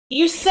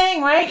You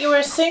sang, right? You were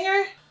a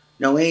singer?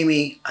 No,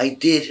 Amy, I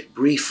did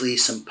briefly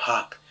some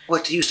pop.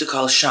 What they used to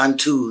call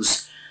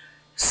chanteuse.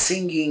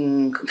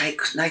 Singing,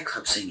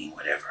 nightclub singing,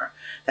 whatever.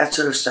 That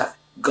sort of stuff.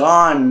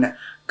 Gone.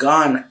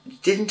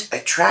 Didn't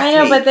attract me. I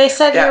know, but they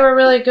said you were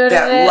really good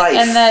at it life.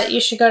 and that you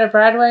should go to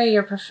Broadway.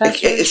 Your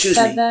professor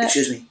said that.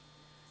 Excuse me.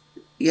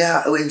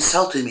 Yeah, it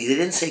insulted me. They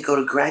didn't say go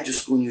to graduate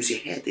school and use your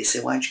head. They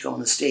said, why don't you go on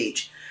the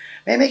stage?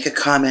 May I make a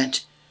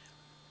comment?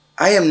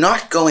 I am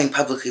not going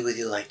publicly with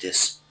you like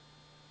this.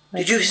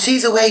 Did you see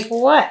the way...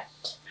 What?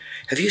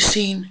 Have you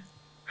seen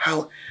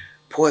how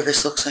poor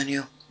this looks on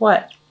you?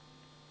 What?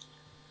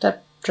 The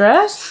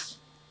dress?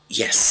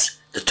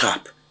 Yes, the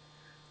top.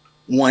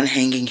 One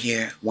hanging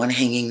here, one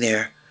hanging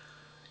there.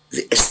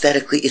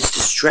 Aesthetically, it's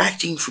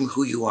distracting from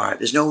who you are.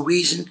 There's no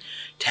reason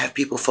to have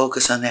people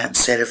focus on that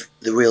instead of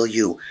the real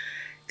you.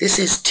 This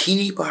is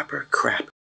teeny bopper crap.